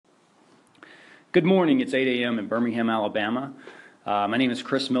Good morning. It's 8 a.m. in Birmingham, Alabama. My name is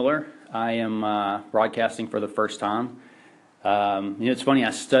Chris Miller. I am broadcasting for the first time. It's funny,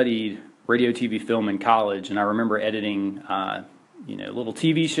 I studied radio, TV, film in college, and I remember editing little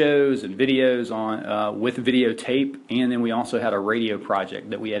TV shows and videos on with videotape, and then we also had a radio project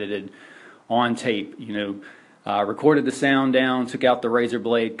that we edited on tape. Recorded the sound down, took out the razor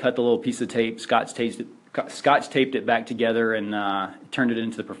blade, cut the little piece of tape, scotch taped it back together, and turned it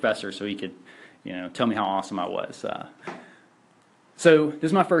into the professor so he could tell me how awesome I was. So this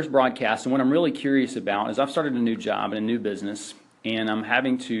is my first broadcast, and what I'm really curious about is I've started a new job and a new business, and I'm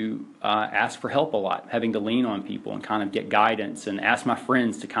having to ask for help a lot, having to lean on people and kind of get guidance and ask my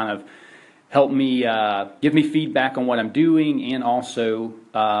friends to kind of help me, give me feedback on what I'm doing, and also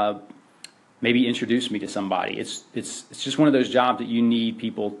maybe introduce me to somebody. It's just one of those jobs that you need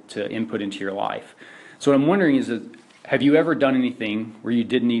people to input into your life. So what I'm wondering is, have you ever done anything where you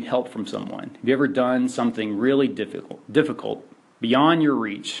did need help from someone? Have you ever done something really difficult, beyond your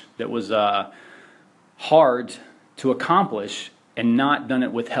reach, that was hard to accomplish and not done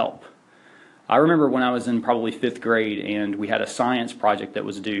it with help? I remember when I was in probably 5th grade and we had a science project that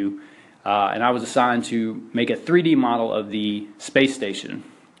was due, and I was assigned to make a 3D model of the space station.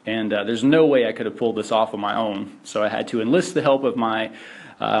 And there's no way I could have pulled this off on my own, so I had to enlist the help of my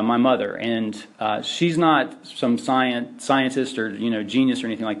mother, and she's not some scientist or genius or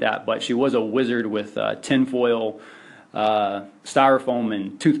anything like that, but she was a wizard with tinfoil, styrofoam,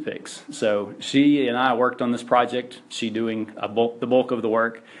 and toothpicks. So she and I worked on this project. She doing the bulk of the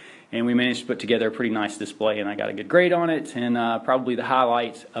work, and we managed to put together a pretty nice display, and I got a good grade on it, and probably the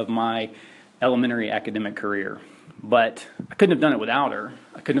highlight of my elementary academic career. But I couldn't have done it without her.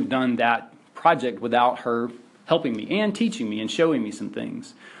 I couldn't have done that project without her helping me and teaching me and showing me some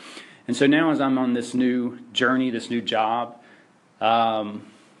things. And so now, as I'm on this new journey, this new job,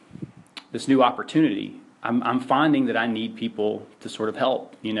 this new opportunity, I'm finding that I need people to sort of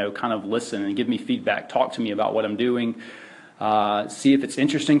help, kind of listen and give me feedback, talk to me about what I'm doing, see if it's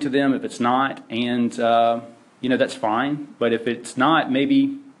interesting to them, if it's not, and that's fine. But if it's not,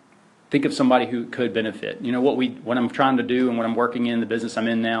 maybe think of somebody who could benefit. What I'm trying to do and what I'm working in, the business I'm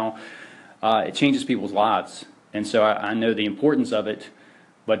in now, it changes people's lives. And so I know the importance of it,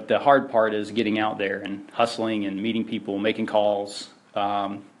 but the hard part is getting out there and hustling and meeting people, making calls,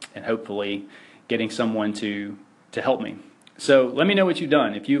 and hopefully getting someone to help me. So let me know what you've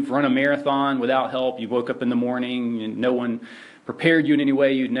done. If you've run a marathon without help, you woke up in the morning and no one prepared you in any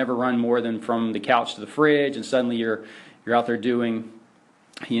way, you'd never run more than from the couch to the fridge, and suddenly you're out there doing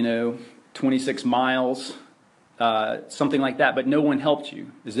 26 miles, something like that, but no one helped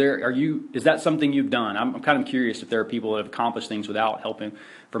you. Is that something you've done? I'm kind of curious if there are people that have accomplished things without helping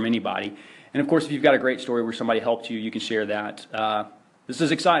from anybody. And of course, if you've got a great story where somebody helped you, you can share that. This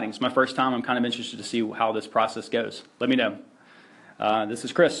is exciting. It's my first time. I'm kind of interested to see how this process goes. Let me know. This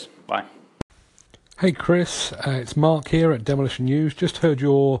is Chris. Bye. Hey Chris, it's Mark here at Demolition News. Just heard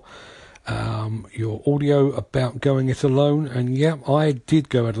your audio about going it alone, and yeah, I did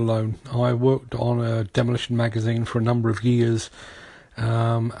go it alone. I worked on a demolition magazine for a number of years,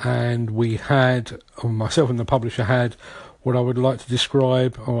 and we had, myself and the publisher had, what I would like to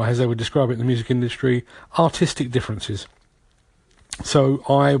describe, or as they would describe it in the music industry, artistic differences. So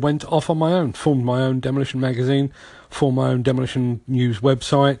I went off on my own, formed my own demolition magazine, formed my own Demolition News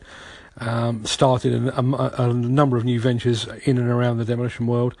website, started a number of new ventures in and around the demolition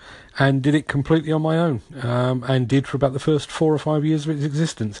world, and did it completely on my own, and did for about the first 4 or 5 years of its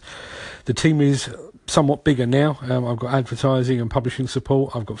existence. The team is somewhat bigger now. I've got advertising and publishing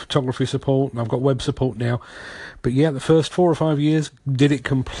support, I've got photography support, and I've got web support now. But yeah, the first 4 or 5 years, did it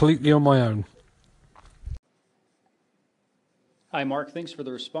completely on my own. Hi, Mark. Thanks for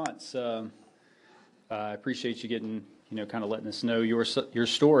the response. I appreciate you getting, kind of letting us know your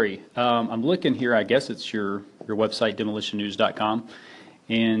story. I'm looking here. I guess it's your website, demolitionnews.com,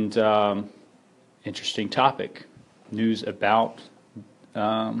 and interesting topic, news about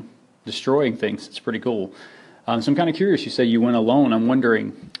destroying things. It's pretty cool. So I'm kind of curious. You say you went alone. I'm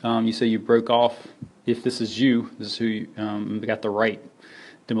wondering. You say you broke off. If this is who got the right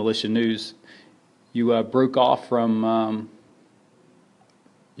Demolition News. You broke off from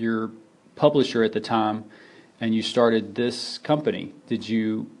your publisher at the time, and you started this company.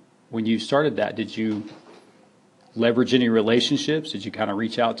 When you started that, did you leverage any relationships? Did you kind of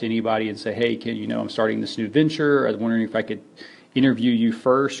reach out to anybody and say, hey, I'm starting this new venture. I was wondering if I could interview you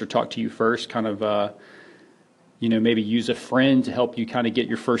first or talk to you first, kind of, maybe use a friend to help you kind of get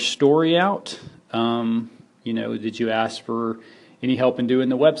your first story out? Did you ask for any help in doing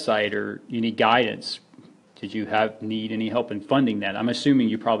the website or any guidance? Did you need any help in funding that? I'm assuming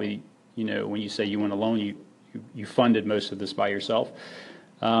you probably when you say you went alone, you funded most of this by yourself.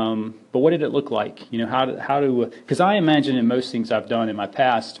 But what did it look like? Because I imagine in most things I've done in my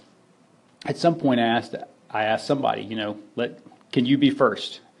past, at some point I asked somebody, can you be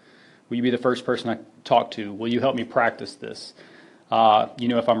first? Will you be the first person I talk to? Will you help me practice this?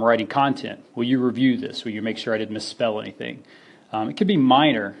 If I'm writing content, will you review this? Will you make sure I didn't misspell anything? It could be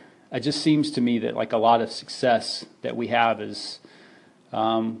minor. It just seems to me that like a lot of success that we have is we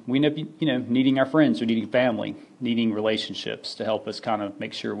end up, needing our friends or needing family, needing relationships to help us kind of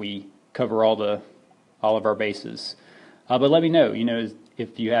make sure we cover all of our bases. But let me know,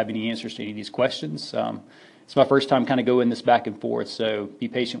 if you have any answers to any of these questions. It's my first time kind of going this back and forth, so be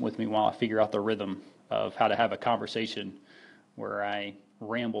patient with me while I figure out the rhythm of how to have a conversation where I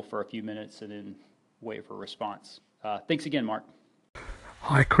ramble for a few minutes and then wait for a response. Thanks again, Mark.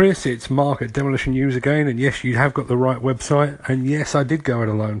 Hi Chris, it's Mark at Demolition News again, and yes, you have got the right website, and yes, I did go it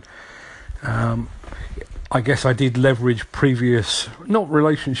alone. I guess I did leverage previous, not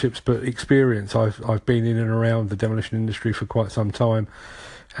relationships, but experience. I've been in and around the demolition industry for quite some time,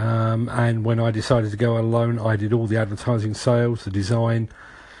 and when I decided to go alone, I did all the advertising, sales, the design,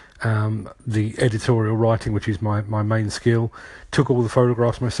 the editorial writing, which is my main skill. Took all the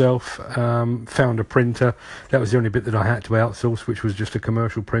photographs myself, found a printer. That was the only bit that I had to outsource, which was just a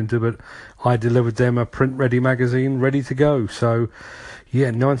commercial printer, but I delivered them a print-ready magazine ready to go. So yeah,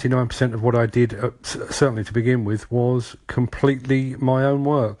 99% of what I did, certainly to begin with, was completely my own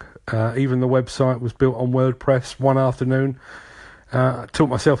work. Even the website was built on WordPress one afternoon. Taught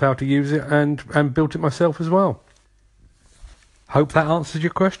myself how to use it and built it myself as well. Hope that answers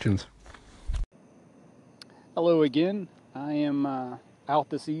your questions. Hello again. I am out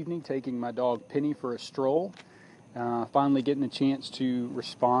this evening taking my dog Penny for a stroll. Finally getting a chance to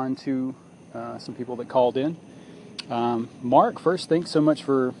respond to some people that called in. Mark, first, thanks so much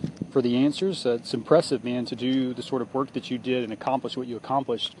for the answers. It's impressive, man, to do the sort of work that you did and accomplish what you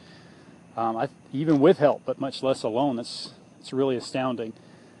accomplished, even with help, but much less alone. It's really astounding.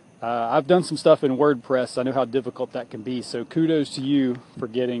 I've done some stuff in WordPress. I know how difficult that can be, so kudos to you for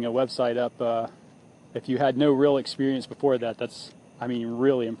getting a website up. If you had no real experience before that, that's,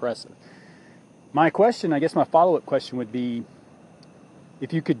 really impressive. My question, I guess my follow-up question would be,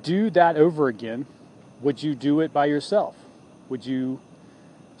 if you could do that over again, would you do it by yourself? Would you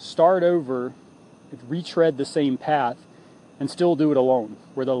start over, retread the same path, and still do it alone?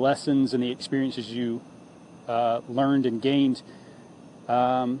 Were the lessons and the experiences you learned and gained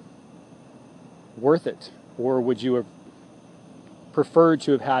worth it? Or would you have preferred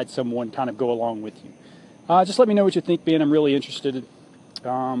to have had someone kind of go along with you? Just let me know what you think, man. I'm really interested,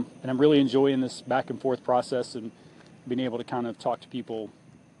 and I'm really enjoying this back and forth process and being able to kind of talk to people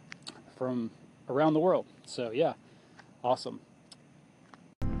from around the world. So yeah, awesome.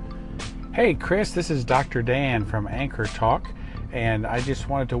 Hey Chris, this is Dr. Dan from Anchor Talk, and I just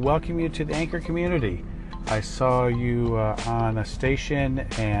wanted to welcome you to the Anchor community. I saw you on a station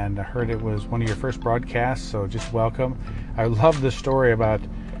and I heard it was one of your first broadcasts, so just welcome. I love the story about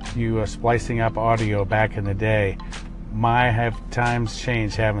you splicing up audio back in the day. Have times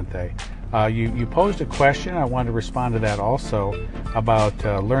changed, haven't they? You posed a question. I wanted to respond to that also about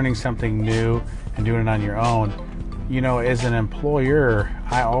learning something new and doing it on your own. As an employer,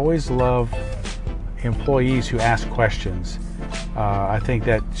 I always love employees who ask questions. I think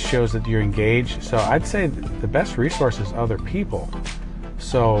that shows that you're engaged. So I'd say the best resource is other people.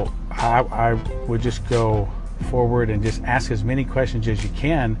 So I would just go forward and just ask as many questions as you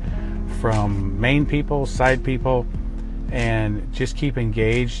can from main people, side people, and just keep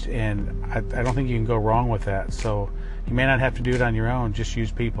engaged. And I don't think you can go wrong with that. So you may not have to do it on your own. Just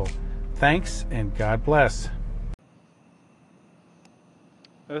use people. Thanks, and God bless.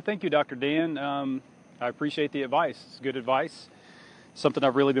 Thank you, Dr. Dan. I appreciate the advice. It's good advice. Something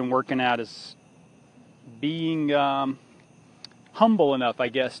I've really been working at is being humble enough, I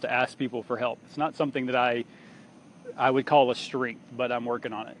guess, to ask people for help. It's not something that I would call a strength, but I'm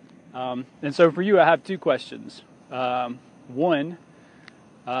working on it. And so for you, I have two questions. One,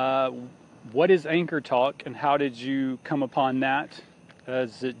 what is Anchor Talk, and how did you come upon that?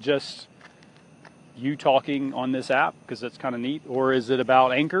 Is it just you talking on this app because that's kind of neat, or is it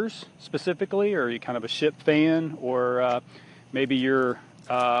about anchors specifically, or are you kind of a ship fan, or maybe you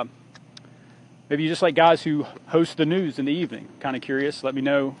just like guys who host the news in the evening? Kind of curious. Let me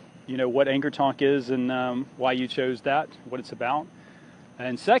know, what Anchor Talk is and why you chose that, what it's about.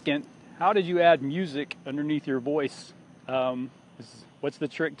 And second, how did you add music underneath your voice? What's the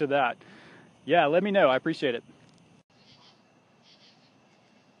trick to that? Yeah, let me know. I appreciate it.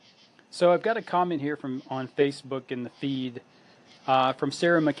 So I've got a comment here on Facebook in the feed. From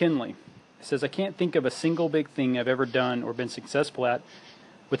Sarah McKinley. It says, I can't think of a single big thing I've ever done or been successful at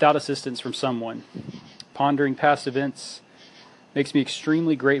without assistance from someone. Pondering past events makes me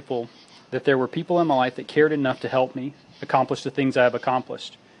extremely grateful that there were people in my life that cared enough to help me accomplish the things I have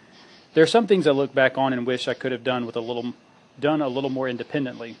accomplished. There are some things I look back on and wish I could have done a little more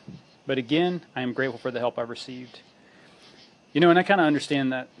independently. But again, I am grateful for the help I've received. And I kind of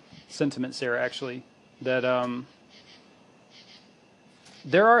understand that sentiment, Sarah, actually, that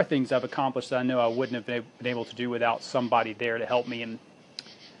there are things I've accomplished that I know I wouldn't have been able to do without somebody there to help me. And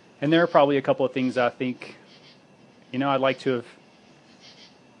there are probably a couple of things I think, I'd like to have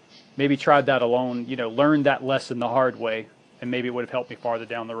maybe tried that alone, learned that lesson the hard way, and maybe it would have helped me farther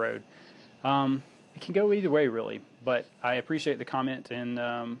down the road. It can go either way, really, but I appreciate the comment,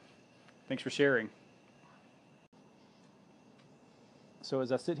 and thanks for sharing. So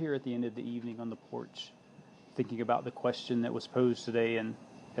as I sit here at the end of the evening on the porch, thinking about the question that was posed today and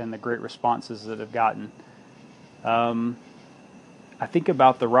the great responses that I've gotten, I think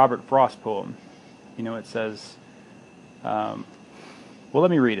about the Robert Frost poem. It says, well,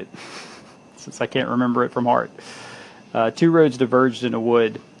 let me read it, since I can't remember it from heart. Two roads diverged in a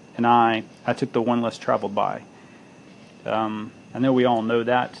wood, and I took the one less traveled by. I know we all know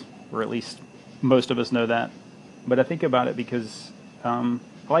that, or at least most of us know that, but I think about it because I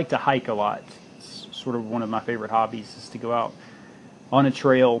like to hike a lot. It's sort of one of my favorite hobbies is to go out on a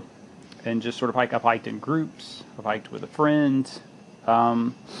trail and just sort of hike. I've hiked in groups, I've hiked with a friend,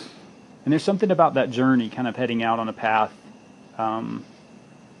 and there's something about that journey, kind of heading out on a path, and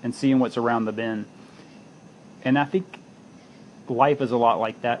seeing what's around the bend. And I think life is a lot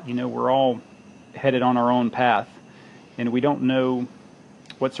like that. We're all headed on our own path, and we don't know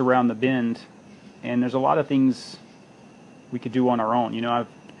what's around the bend. And there's a lot of things we could do on our own.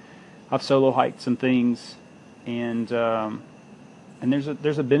 I've solo hiked some things, and there's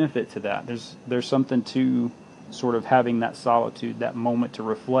a benefit to that. There's something to sort of having that solitude, that moment to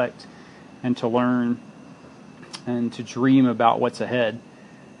reflect and to learn and to dream about what's ahead.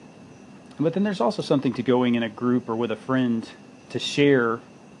 But then there's also something to going in a group or with a friend to share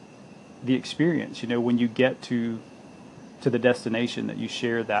the experience. When you get to the destination, that you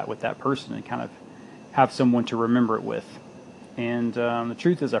share that with that person and kind of have someone to remember it with. And the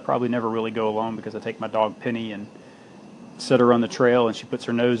truth is, I probably never really go alone, because I take my dog Penny and set her on the trail, and she puts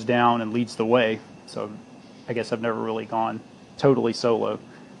her nose down and leads the way. So I guess I've never really gone totally solo.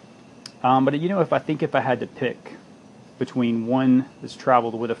 But if I had to pick between one that's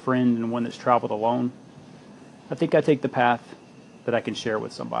traveled with a friend and one that's traveled alone, I think I take the path that I can share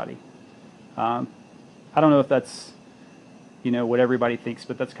with somebody. I don't know if that's what everybody thinks,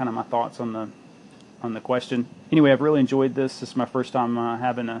 but that's kind of my thoughts on the question. Anyway, I've really enjoyed this. This is my first time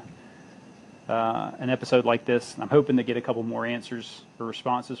having an episode like this. I'm hoping to get a couple more answers or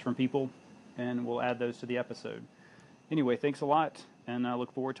responses from people, and we'll add those to the episode. Anyway, thanks a lot, and I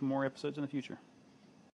look forward to more episodes in the future.